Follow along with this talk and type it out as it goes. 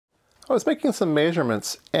I was making some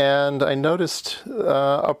measurements and I noticed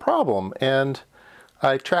a problem, and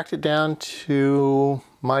I tracked it down to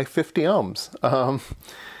my 50 ohms.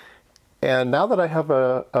 And now that I have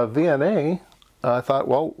a VNA, I thought,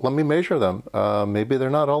 well, let me measure them. Maybe they're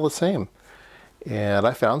not all the same. And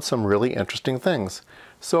I found some really interesting things.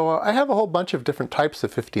 So I have a whole bunch of different types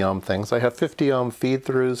of 50 ohm things. I have 50 ohm feed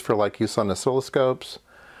throughs for like use on oscilloscopes.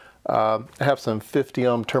 I have some 50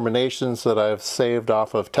 ohm terminations that I've saved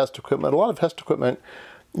off of test equipment. A lot of test equipment,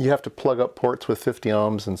 you have to plug up ports with 50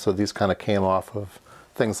 ohms, and so these kind of came off of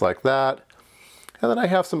things like that. And then I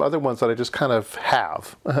have some other ones that I just kind of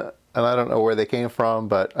have. And I don't know where they came from,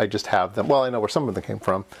 but I just have them. Well, I know where some of them came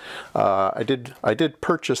from. I did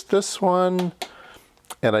purchase this one,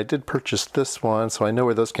 and I did purchase this one, so I know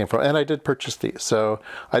where those came from. And I did purchase these, so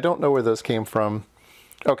I don't know where those came from.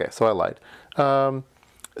 Okay, so I lied.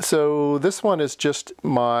 So this one is just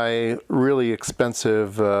my really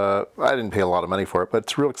expensive, I didn't pay a lot of money for it, but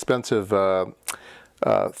it's real expensive 50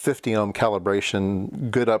 ohm calibration,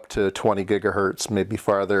 good up to 20 gigahertz, maybe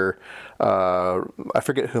farther. I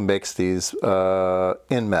forget who makes these,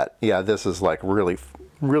 IMSAI. Yeah, this is like really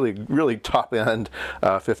top end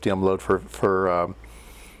 50 ohm load for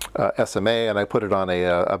SMA, and I put it on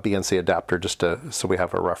a BNC adapter just so we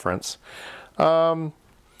have a reference.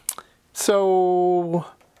 So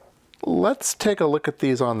let's take a look at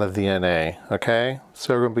these on the VNA, okay?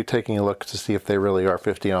 So we're going to be taking a look to see if they really are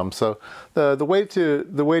 50 ohms. So the way to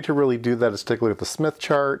really do that is take a look at the Smith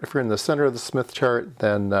chart. If you're in the center of the Smith chart,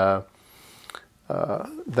 then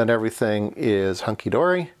everything is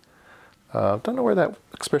hunky-dory. Don't know where that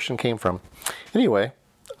expression came from. Anyway,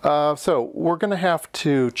 so we're going to have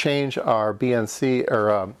to change our BNC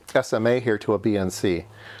or SMA here to a BNC.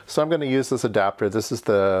 So I'm going to use this adapter. This is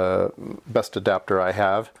the best adapter I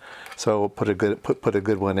have. So put a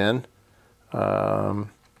good one in. Now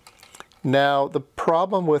the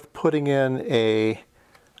problem with putting in a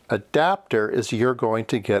adapter is you're going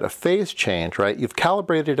to get a phase change, right? You've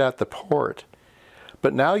calibrated at the port,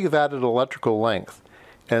 but now you've added electrical length,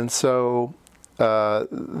 and so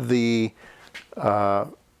let me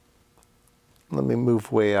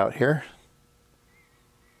move way out here.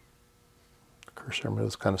 Cursor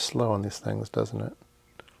moves kind of slow on these things, doesn't it?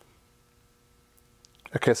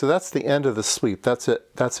 Okay, so that's the end of the sweep. That's at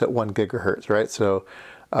 1 gigahertz, right? So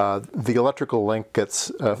the electrical length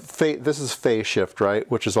gets, this is phase shift,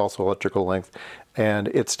 right? Which is also electrical length. And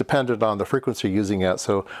it's dependent on the frequency you're using it.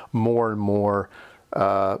 So more and more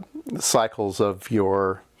cycles of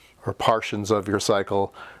your, or portions of your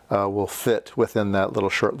cycle will fit within that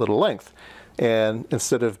short little length. And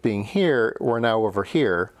instead of being here, we're now over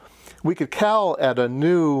here. We could cal at a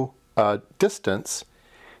new distance,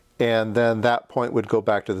 and then that point would go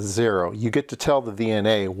back to the 0. You get to tell the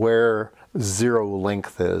VNA where 0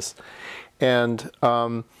 length is. And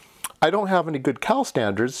I don't have any good cal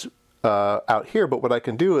standards out here, but what I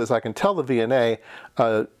can do is I can tell the VNA,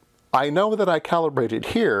 I know that I calibrated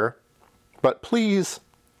here, but please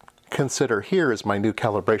consider here as my new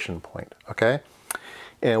calibration point, okay?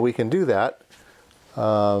 And we can do that.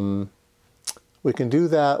 We can do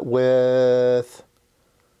that with,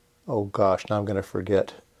 oh gosh, now I'm going to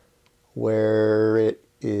forget where it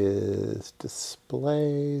is.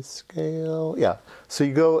 Display scale. Yeah, so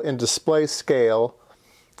you go in display scale,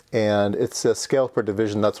 and it says scale per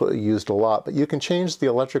division. That's what we used a lot, but you can change the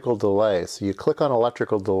electrical delay. So you click on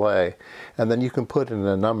electrical delay, and then you can put in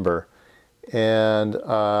a number. And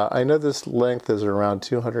I know this length is around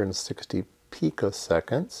 260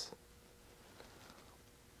 picoseconds.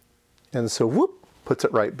 And so whoop, puts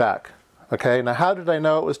it right back. Okay, now how did I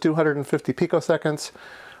know it was 250 picoseconds?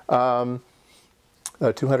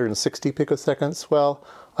 260 picoseconds? Well,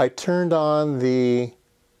 I turned on the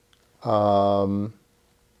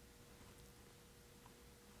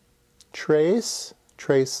trace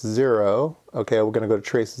 0. Okay, we're going to go to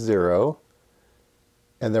trace 0.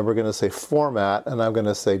 And then we're going to say format, and I'm going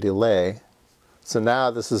to say delay. So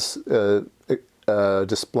now this is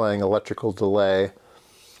displaying electrical delay.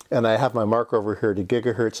 And I have my marker over here to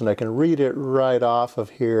gigahertz, and I can read it right off of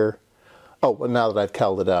here. Oh, well, now that I've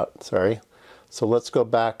called it out, sorry. So let's go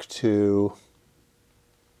back to,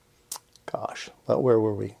 gosh, where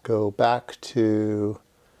were we? Go back to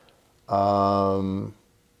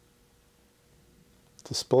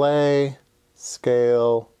display,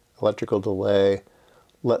 scale, electrical delay.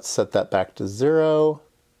 Let's set that back to 0.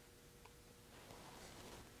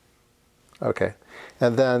 Okay,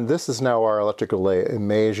 and then this is now our electrical delay. It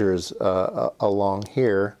measures along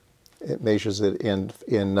here. It measures it in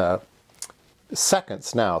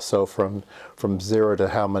seconds now. So from 0 to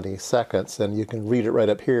how many seconds, and you can read it right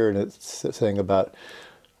up here, and it's saying about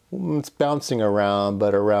it's bouncing around,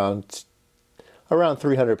 but around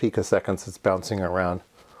 300 picoseconds it's bouncing around.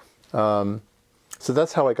 So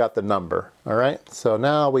that's how I got the number. All right, so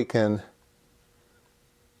now we can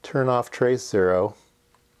turn off trace 0.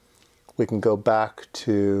 We can go back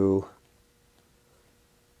to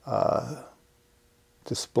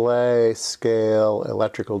display, scale,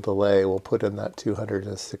 electrical delay. We'll put in that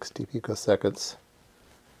 260 picoseconds.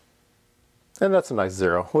 And that's a nice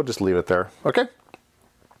 0. We'll just leave it there. Okay.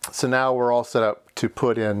 So now we're all set up to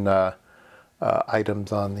put in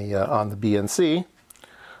items on the BNC.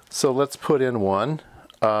 So let's put in one.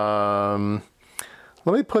 Let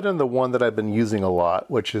me put in the one that I've been using a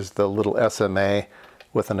lot, which is the little SMA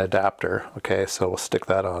with an adapter. Okay, so we'll stick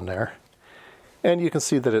that on there. And you can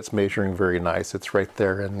see that it's measuring very nice. It's right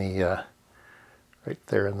there in the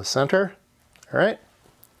center. All right.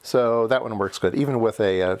 So that one works good. Even with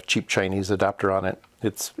a cheap Chinese adapter on it,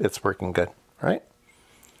 it's working good. All right.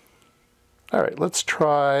 All right. Let's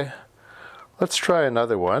try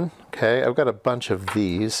another one. Okay. I've got a bunch of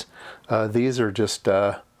these. These are just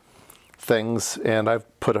things, and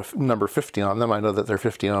I've put a number 50 on them. I know that they're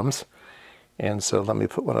 50 ohms, and so let me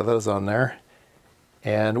put one of those on there.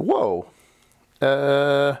 And whoa.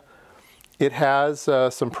 It has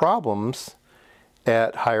some problems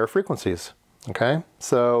at higher frequencies. Okay,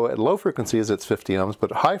 so at low frequencies it's 50 ohms,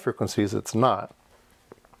 but at high frequencies it's not.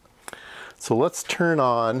 So let's turn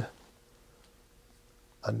on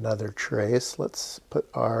another trace. Let's put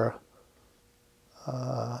our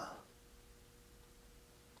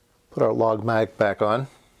log mag back on.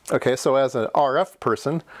 Okay, so as an RF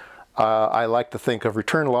person, I like to think of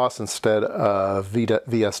return loss instead of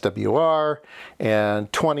VSWR,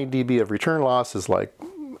 and 20 dB of return loss is like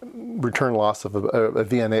return loss of a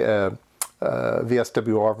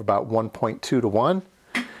VSWR of about 1.2 to 1.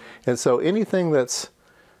 And so anything that's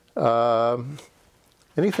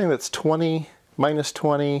 20, minus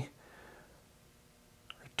 20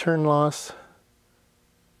 return loss,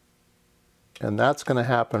 and that's going to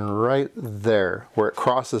happen right there where it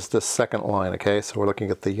crosses this second line. Okay, so we're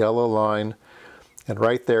looking at the yellow line, and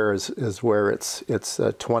right there is where it's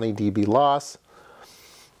 20 dB loss.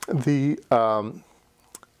 The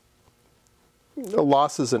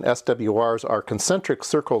losses in SWRs are concentric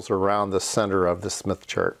circles around the center of the Smith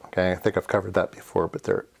chart. Okay, I think I've covered that before, but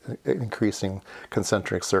they're increasing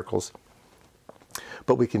concentric circles.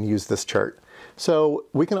 But we can use this chart. So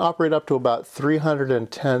we can operate up to about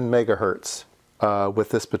 310 megahertz with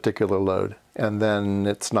this particular load, and then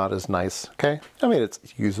it's not as nice. Okay, I mean it's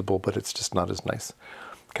usable, but it's just not as nice.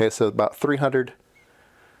 Okay, so about 300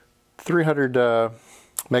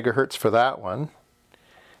 megahertz for that one.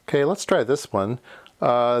 Okay, let's try this one.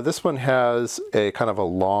 This one has a kind of a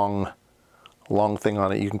long thing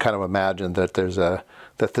on it. You can kind of imagine that there's a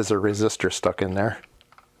resistor stuck in there.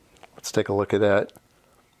 Let's take a look at that.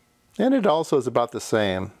 And it also is about the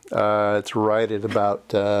same. It's right at about,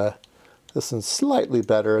 this one's slightly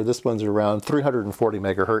better. This one's around 340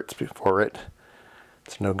 megahertz before it.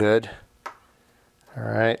 It's no good. All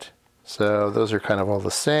right, so those are kind of all the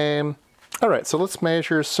same. All right, so let's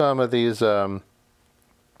measure some of these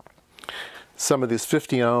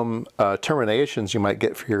 50 ohm terminations you might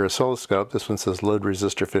get for your oscilloscope. This one says load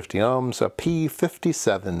resistor 50 ohms, a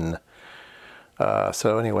P57.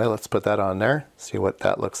 So anyway, let's put that on there, see what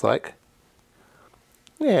that looks like.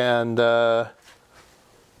 And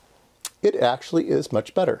it actually is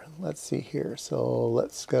much better. Let's see here. So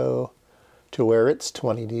let's go to where it's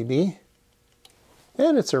 20 dB.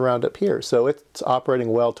 And it's around up here. So it's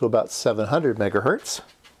operating well to about 700 megahertz.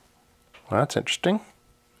 Well, that's interesting.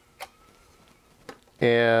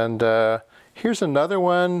 And here's another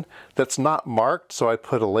one that's not marked, so I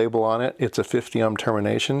put a label on it. It's a 50 ohm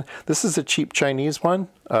termination. This is a cheap Chinese one.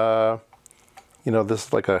 You know, this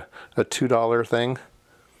is like a $2 thing.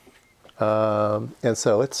 And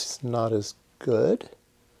so it's not as good.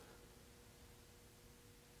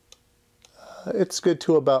 It's good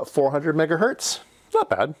to about 400 megahertz. Not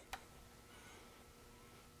bad.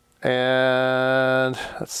 And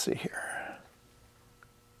let's see here.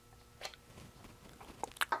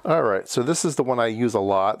 All right, so this is the one I use a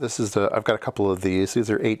lot. This is I've got a couple of these. These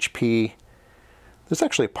are HP. There's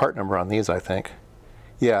actually a part number on these, I think.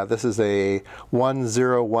 Yeah, this is a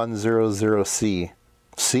 10100C.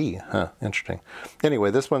 C, huh, interesting.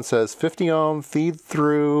 Anyway, this one says 50 ohm feed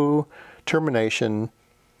through termination,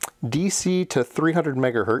 DC to 300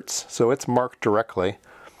 megahertz, so it's marked directly.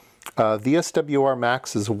 VSWR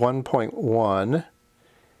max is 1.1,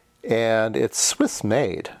 and it's Swiss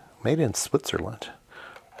made in Switzerland.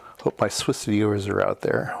 Hope my Swiss viewers are out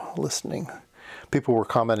there listening. People were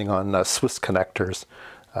commenting on Swiss connectors.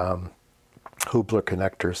 Hubler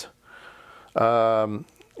connectors.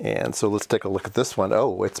 And so let's take a look at this one.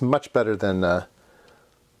 Oh, it's much better than,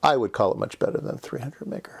 I would call it much better than 300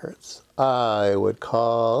 megahertz. I would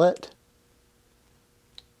call it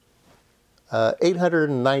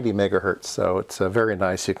 890 megahertz. So it's very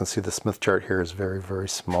nice. You can see the Smith chart here is very, very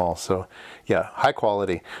small. So yeah, high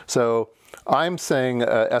quality. So I'm saying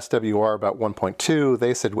SWR about 1.2.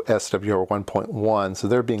 They said SWR 1.1. So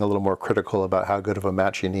they're being a little more critical about how good of a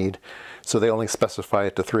match you need. So they only specify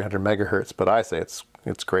it to 300 megahertz. But I say it's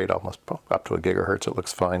great, almost up to a gigahertz. It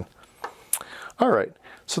looks fine. All right.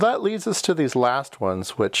 So that leads us to these last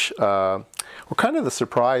ones, which were kind of the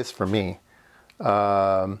surprise for me.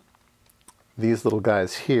 These little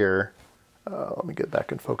guys here. Let me get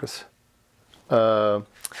back in focus.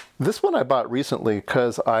 This one I bought recently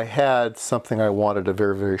because I had something I wanted a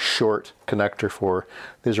very, very short connector for.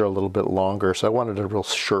 These are a little bit longer, so I wanted a real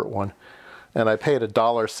short one. And I paid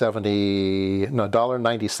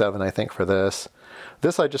 $1.97, I think, for this.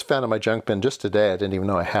 This I just found in my junk bin just today. I didn't even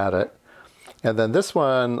know I had it. And then this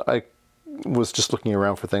one, I was just looking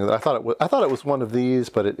around for things. I thought it was one of these,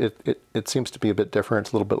 but it seems to be a bit different.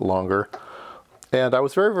 It's a little bit longer. And I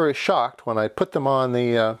was very, very shocked when I put them on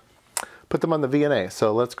the VNA.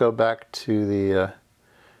 So let's go back to the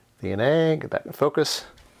VNA, get back in focus.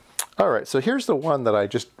 All right, so here's the one that I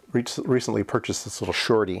just recently purchased, this little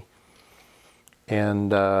shorty. And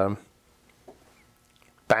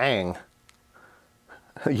bang,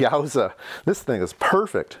 yowza, this thing is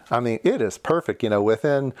perfect. I mean, it is perfect, you know,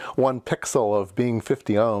 within 1 pixel of being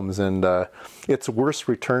 50 ohms, and its worst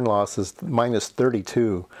return loss is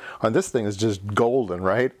 -32. And this thing is just golden,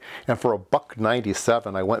 right? And for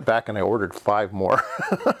 $1.97, I went back and I ordered 5 more.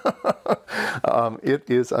 It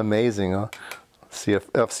is amazing. See if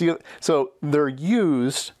so they're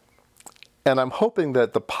used. And I'm hoping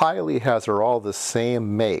that the pile he has are all the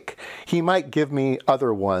same make. He might give me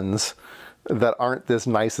other ones that aren't as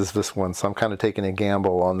nice as this one, so I'm kind of taking a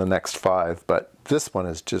gamble on the next 5, but this one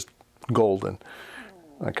is just golden.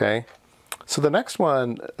 Okay, so the next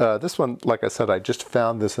one, this one, like I said, I just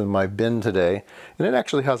found this in my bin today, and it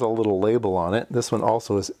actually has a little label on it. This one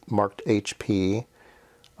also is marked HP,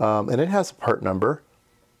 and it has a part number.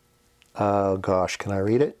 Gosh, can I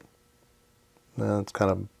read it? No, it's kind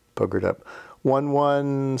of buggered up.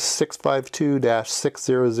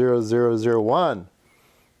 11652-600001.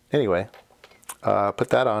 Anyway, put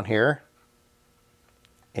that on here,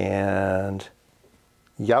 and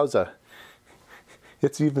yowza,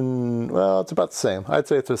 it's even, well, it's about the same. I'd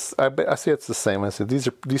say it's I say it's the same. I said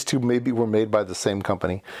these two maybe were made by the same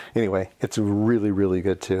company. Anyway, it's really, really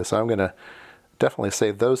good too. So I'm gonna definitely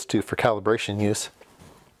save those two for calibration use.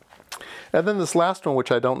 And then this last one,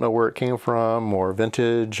 which I don't know where it came from, or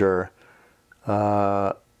vintage, or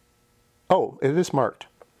oh, it is marked.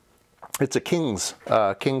 It's a King's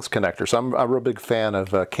connector. So I'm a real big fan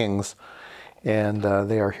of King's, and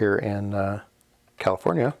they are here in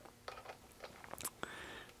California.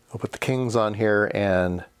 I'll put the King's on here,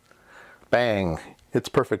 and bang, it's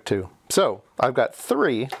perfect too. So I've got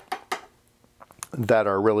 3 that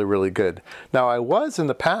are really, really good. Now I was in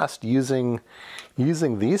the past using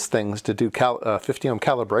these things to do 50 ohm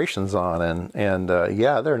calibrations on, and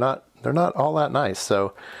yeah, they're not all that nice.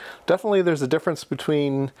 So definitely there's a difference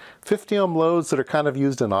between 50 ohm loads that are kind of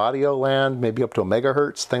used in audio land, maybe up to a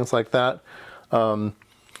megahertz, things like that. And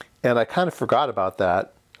I kind of forgot about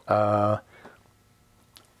that.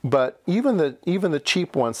 But even the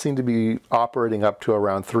cheap ones seem to be operating up to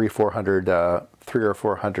around 300 or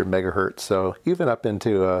 400 megahertz. So even up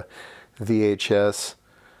into VHF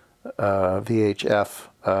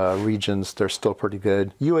regions, they're still pretty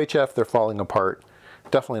good. UHF, they're falling apart.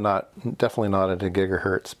 Definitely not into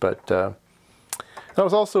gigahertz. But I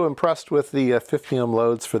was also impressed with the 50 ohm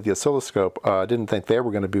loads for the oscilloscope. I didn't think they were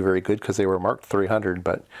going to be very good because they were marked 300.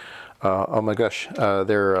 But oh my gosh,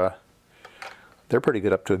 they're pretty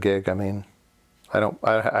good up to a gig. I mean,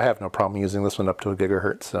 I have no problem using this one up to a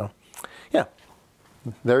gigahertz. So yeah,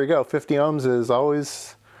 there you go. 50 ohms is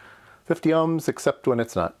always 50 ohms, except when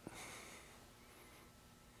it's not.